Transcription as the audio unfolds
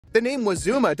The name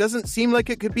Wazuma doesn't seem like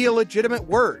it could be a legitimate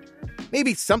word.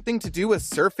 Maybe something to do with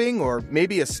surfing, or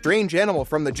maybe a strange animal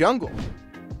from the jungle.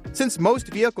 Since most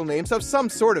vehicle names have some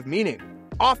sort of meaning,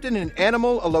 often an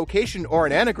animal, a location, or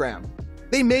an anagram,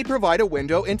 they may provide a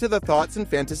window into the thoughts and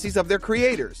fantasies of their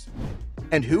creators.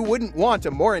 And who wouldn't want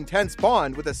a more intense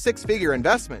bond with a six-figure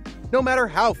investment, no matter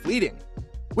how fleeting?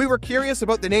 We were curious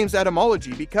about the name's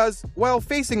etymology because, while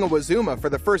facing a Wazuma for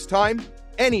the first time,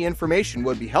 any information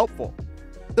would be helpful.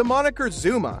 The moniker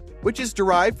Zuma, which is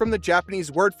derived from the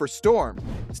Japanese word for storm,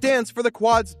 stands for the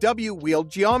quad's W-wheeled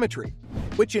geometry,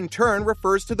 which in turn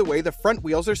refers to the way the front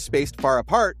wheels are spaced far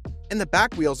apart and the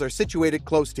back wheels are situated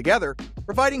close together,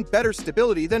 providing better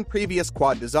stability than previous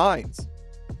quad designs.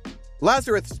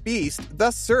 Lazareth's beast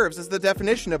thus serves as the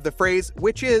definition of the phrase,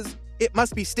 which is, it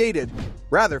must be stated,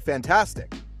 rather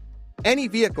fantastic. Any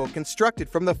vehicle constructed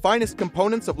from the finest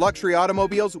components of luxury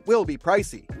automobiles will be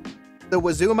pricey. The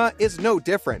Wazuma is no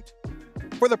different.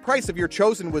 For the price of your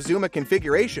chosen Wazuma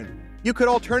configuration, you could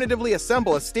alternatively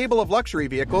assemble a stable of luxury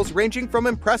vehicles ranging from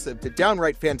impressive to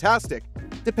downright fantastic,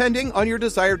 depending on your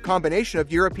desired combination of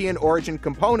European origin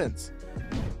components.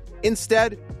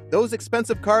 Instead, those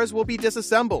expensive cars will be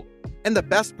disassembled, and the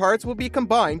best parts will be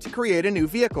combined to create a new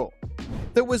vehicle.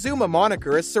 The Wazuma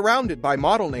moniker is surrounded by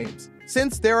model names,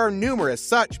 since there are numerous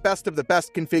such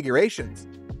best-of-the-best configurations,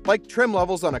 like trim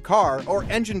levels on a car or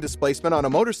engine displacement on a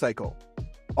motorcycle.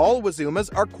 All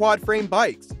Wazumas are quad-frame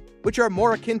bikes, which are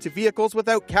more akin to vehicles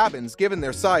without cabins given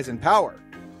their size and power.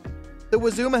 The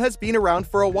Wazuma has been around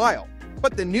for a while,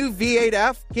 but the new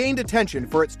V8F gained attention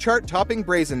for its chart-topping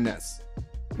brazenness.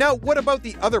 Now, what about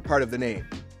the other part of the name?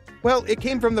 Well, it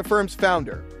came from the firm's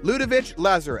founder, Ludovic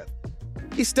Lazareth.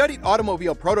 He studied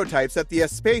automobile prototypes at the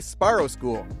Espace Sparrow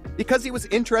School because he was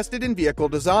interested in vehicle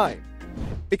design.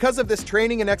 Because of this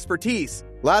training and expertise,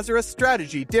 Lazareth's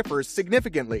strategy differs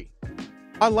significantly.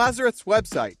 On Lazareth's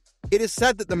website, it is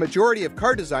said that the majority of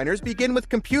car designers begin with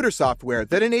computer software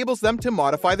that enables them to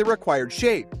modify the required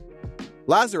shape.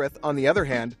 Lazareth, on the other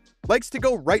hand, likes to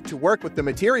go right to work with the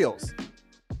materials.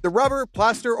 The rubber,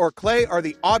 plaster, or clay are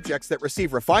the objects that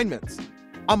receive refinements.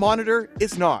 A monitor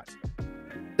is not.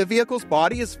 The vehicle's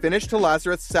body is finished to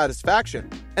Lazareth's satisfaction,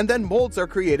 and then molds are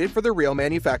created for the real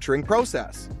manufacturing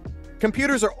process.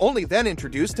 Computers are only then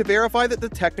introduced to verify that the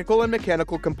technical and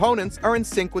mechanical components are in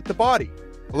sync with the body.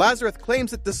 Lazareth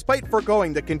claims that despite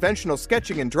foregoing the conventional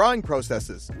sketching and drawing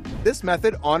processes, this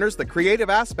method honors the creative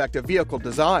aspect of vehicle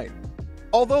design.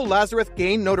 Although Lazareth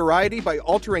gained notoriety by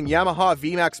altering Yamaha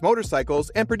VMAX motorcycles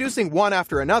and producing one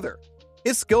after another,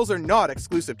 his skills are not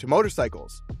exclusive to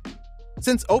motorcycles.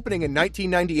 Since opening in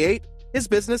 1998, his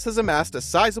business has amassed a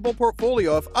sizable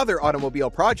portfolio of other automobile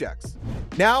projects.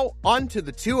 Now, on to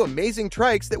the two amazing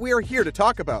trikes that we are here to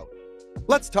talk about.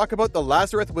 Let's talk about the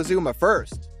Lazareth Wazuma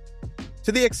first.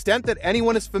 To the extent that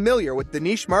anyone is familiar with the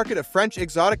niche market of French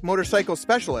exotic motorcycle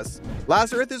specialists,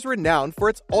 Lazareth is renowned for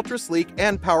its ultra-sleek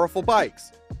and powerful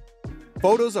bikes.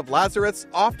 Photos of Lazareths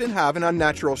often have an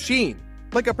unnatural sheen,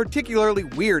 like a particularly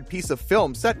weird piece of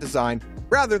film set design,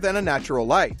 rather than a natural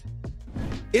light.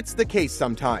 It's the case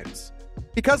sometimes.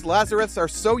 Because Lazareths are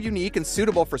so unique and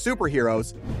suitable for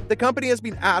superheroes, the company has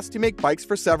been asked to make bikes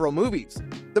for several movies.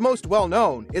 The most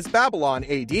well-known is Babylon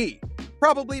AD,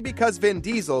 probably because Vin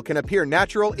Diesel can appear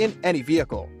natural in any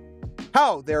vehicle.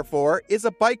 How, therefore, is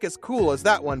a bike as cool as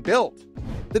that one built?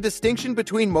 The distinction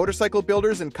between motorcycle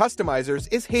builders and customizers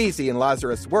is hazy in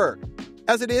Lazareth's work,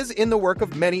 as it is in the work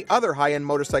of many other high-end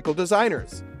motorcycle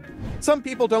designers. Some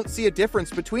people don't see a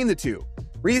difference between the two,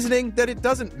 reasoning that it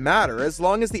doesn't matter as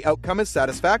long as the outcome is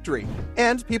satisfactory,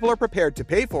 and people are prepared to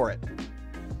pay for it.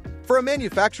 For a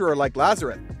manufacturer like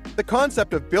Lazareth, the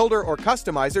concept of builder or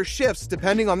customizer shifts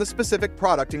depending on the specific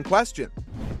product in question.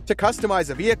 To customize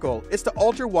a vehicle is to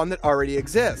alter one that already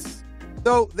exists,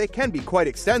 though they can be quite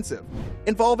extensive,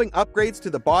 involving upgrades to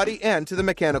the body and to the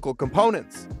mechanical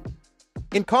components.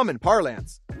 In common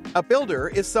parlance, a builder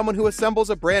is someone who assembles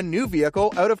a brand new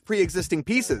vehicle out of pre-existing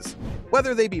pieces,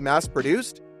 whether they be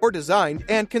mass-produced or designed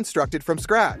and constructed from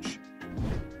scratch.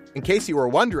 In case you were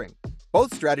wondering,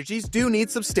 both strategies do need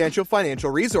substantial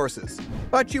financial resources,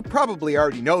 but you probably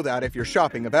already know that if you're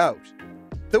shopping about.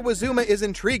 The Wazuma is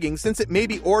intriguing since it may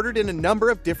be ordered in a number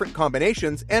of different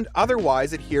combinations and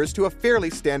otherwise adheres to a fairly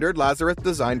standard Lazareth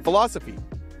design philosophy.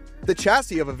 The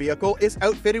chassis of a vehicle is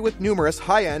outfitted with numerous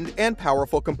high-end and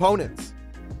powerful components.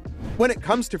 When it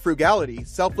comes to frugality,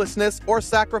 selflessness, or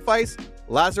sacrifice,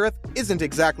 Lazareth isn't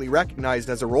exactly recognized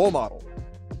as a role model.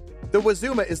 The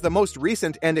Wazuma is the most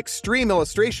recent and extreme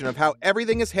illustration of how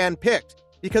everything is hand-picked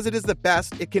because it is the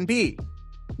best it can be.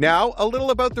 Now, a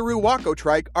little about the Rewaco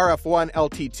Trike RF1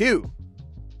 LT2.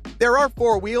 There are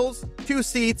 4 wheels, 2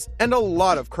 seats, and a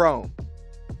lot of chrome.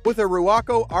 With a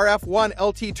Rewaco RF1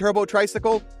 LT turbo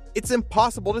tricycle, it's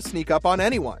impossible to sneak up on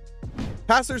anyone.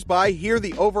 Passers-by hear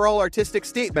the overall artistic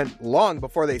statement long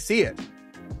before they see it.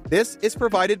 This is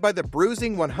provided by the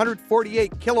bruising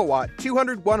 148 kilowatt,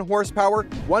 201 horsepower,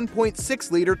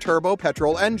 1.6-liter turbo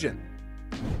petrol engine.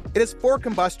 It has 4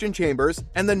 combustion chambers,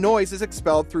 and the noise is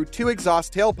expelled through 2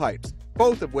 exhaust tailpipes,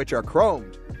 both of which are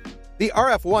chromed. The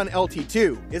RF1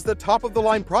 LT2 is the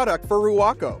top-of-the-line product for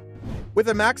Rewaco. With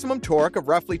a maximum torque of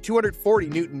roughly 240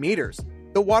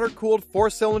 Nm, the water-cooled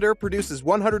 4-cylinder produces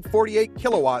 148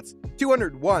 kilowatts,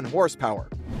 201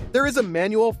 horsepower. There is a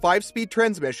manual 5-speed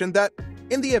transmission that,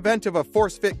 in the event of a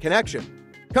force-fit connection,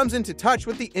 comes into touch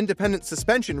with the independent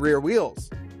suspension rear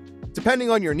wheels. Depending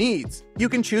on your needs, you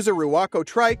can choose a Rewaco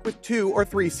Trike with 2 or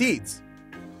 3 seats.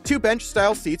 2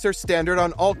 bench-style seats are standard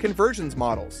on all conversions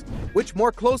models, which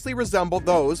more closely resemble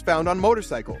those found on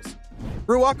motorcycles.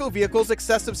 Rewaco vehicles'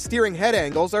 excessive steering head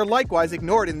angles are likewise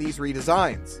ignored in these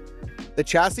redesigns. The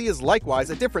chassis is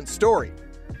likewise a different story.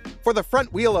 For the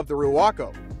front wheel of the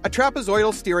Rewaco, a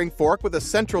trapezoidal steering fork with a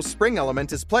central spring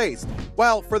element is placed,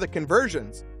 while for the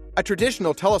conversions, a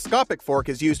traditional telescopic fork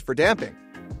is used for damping.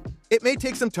 It may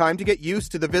take some time to get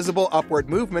used to the visible upward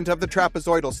movement of the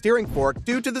trapezoidal steering fork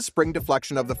due to the spring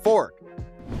deflection of the fork.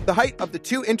 The height of the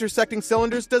 2 intersecting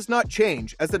cylinders does not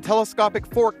change as the telescopic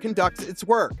fork conducts its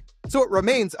work, so it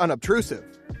remains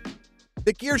unobtrusive.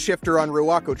 The gear shifter on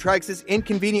Rewaco Trikes is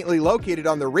inconveniently located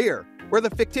on the rear, where the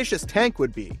fictitious tank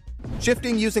would be.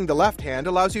 Shifting using the left hand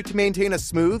allows you to maintain a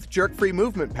smooth, jerk-free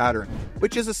movement pattern,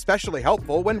 which is especially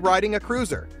helpful when riding a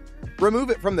cruiser. Remove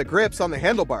it from the grips on the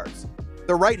handlebars.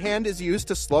 The right hand is used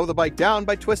to slow the bike down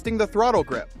by twisting the throttle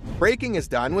grip. Braking is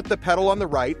done with the pedal on the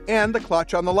right and the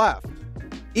clutch on the left.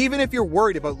 Even if you're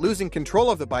worried about losing control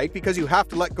of the bike because you have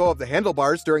to let go of the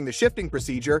handlebars during the shifting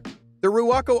procedure, the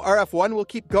Rewaco RF1 will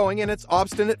keep going in its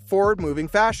obstinate forward-moving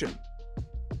fashion.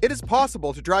 It is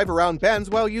possible to drive around bends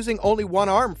while using only one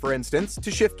arm, for instance,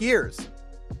 to shift gears.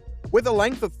 With a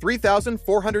length of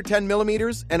 3,410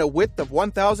 millimeters and a width of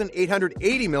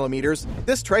 1,880 millimeters,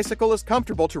 this tricycle is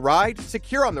comfortable to ride,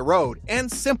 secure on the road,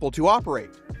 and simple to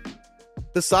operate.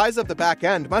 The size of the back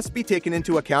end must be taken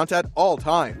into account at all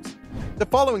times. The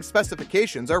following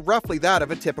specifications are roughly that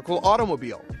of a typical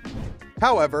automobile.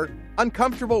 However,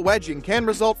 uncomfortable wedging can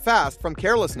result fast from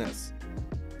carelessness.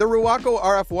 The Rewaco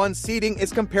RF1 seating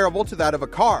is comparable to that of a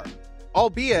car,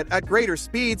 albeit at greater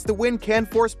speeds the wind can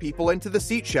force people into the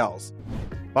seat shells.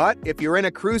 But if you're in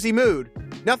a cruisy mood,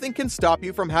 nothing can stop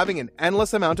you from having an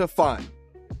endless amount of fun.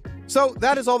 So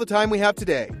that is all the time we have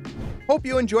today. Hope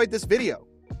you enjoyed this video.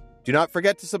 Do not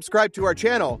forget to subscribe to our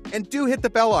channel and do hit the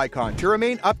bell icon to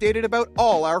remain updated about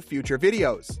all our future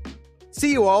videos.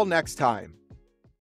 See you all next time.